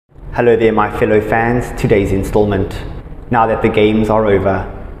Hello there my fellow fans, today's installment. Now that the games are over,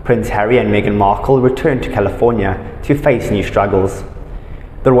 Prince Harry and Meghan Markle returned to California to face new struggles.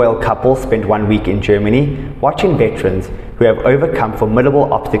 The royal couple spent 1 week in Germany watching veterans who have overcome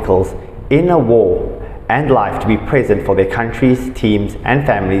formidable obstacles in a war and life to be present for their countries, teams and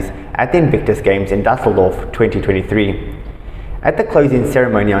families at the Invictus Games in Dusseldorf 2023. At the closing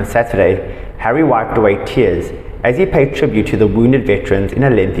ceremony on Saturday, Harry wiped away tears as he paid tribute to the wounded veterans in a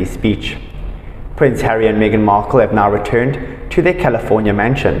lengthy speech. Prince Harry and Meghan Markle have now returned to their California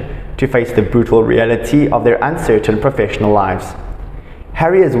mansion to face the brutal reality of their uncertain professional lives.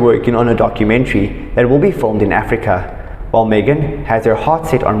 Harry is working on a documentary that will be filmed in Africa, while Meghan has her heart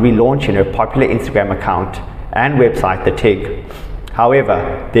set on relaunching her popular Instagram account and website The TIG.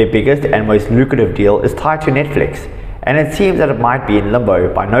 However, their biggest and most lucrative deal is tied to Netflix, and it seems that it might be in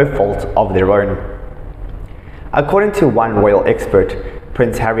limbo by no fault of their own. According to one royal expert,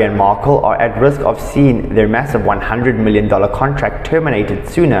 Prince Harry and Markle are at risk of seeing their massive $100 million contract terminated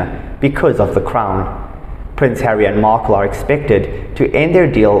sooner because of The Crown. Prince Harry and Markle are expected to end their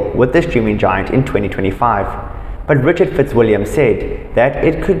deal with the streaming giant in 2025, but Richard Fitzwilliam said that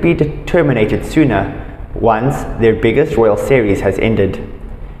it could be terminated sooner once their biggest royal series has ended.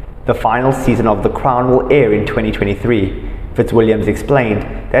 The final season of The Crown will air in 2023. Fitzwilliams explained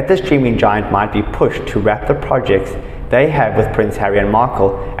that the streaming giant might be pushed to wrap the projects they have with Prince Harry and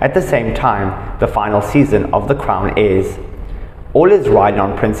Markle at the same time the final season of The Crown airs. All is riding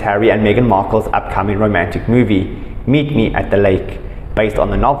on Prince Harry and Meghan Markle's upcoming romantic movie, Meet Me at the Lake, based on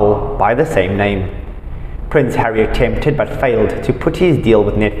the novel by the same name. Prince Harry attempted but failed to put his deal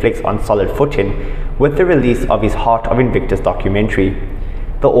with Netflix on solid footing with the release of his Heart of Invictus documentary.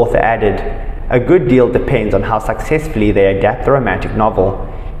 The author added, "A good deal depends on how successfully they adapt the romantic novel,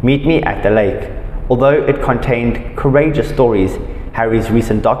 Meet Me at the Lake. Although it contained courageous stories, Harry's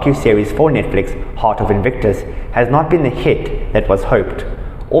recent docu-series for Netflix, Heart of Invictus, has not been the hit that was hoped,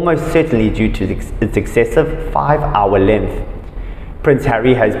 almost certainly due to its excessive 5-hour length." Prince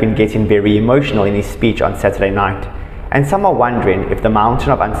Harry has been getting very emotional in his speech on Saturday night, and some are wondering if the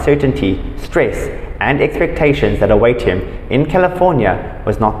mountain of uncertainty, stress, and expectations that await him in California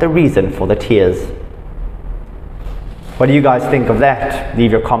was not the reason for the tears. What do you guys think of that?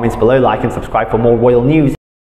 Leave your comments below, like and subscribe for more royal news.